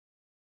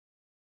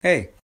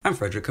Hey, I'm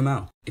Frederick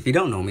Kamau. If you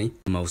don't know me,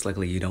 most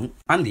likely you don't,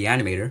 I'm the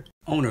animator,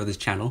 owner of this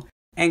channel,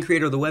 and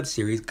creator of the web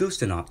series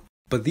Goostinaut.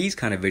 But these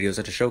kind of videos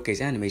are to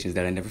showcase animations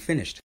that I never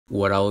finished.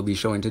 What I will be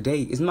showing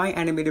today is my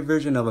animated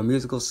version of a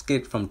musical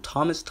skit from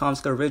Thomas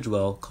Tomska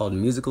Ridgewell called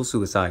Musical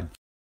Suicide.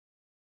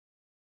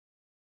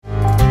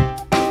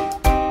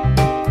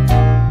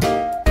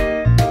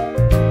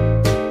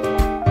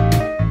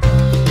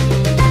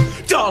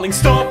 Darling,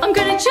 stop! I'm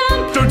gonna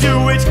jump! Don't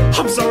do it!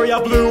 I'm sorry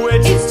I blew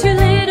it! It's too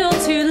little,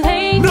 too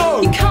late!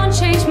 No! You can't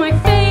change my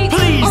fate!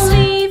 Please! I'll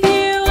leave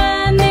you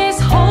and this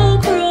whole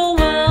cruel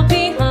world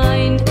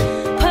behind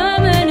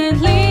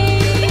permanently!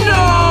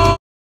 No!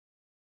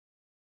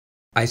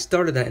 I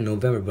started that in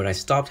November, but I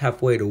stopped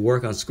halfway to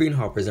work on Screen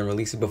Hoppers and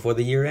release it before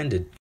the year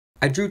ended.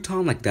 I drew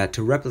Tom like that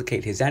to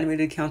replicate his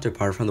animated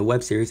counterpart from the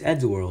web series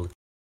Eddsworld.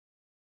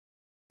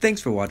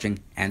 Thanks for watching,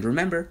 and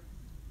remember...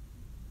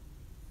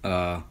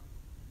 yeah.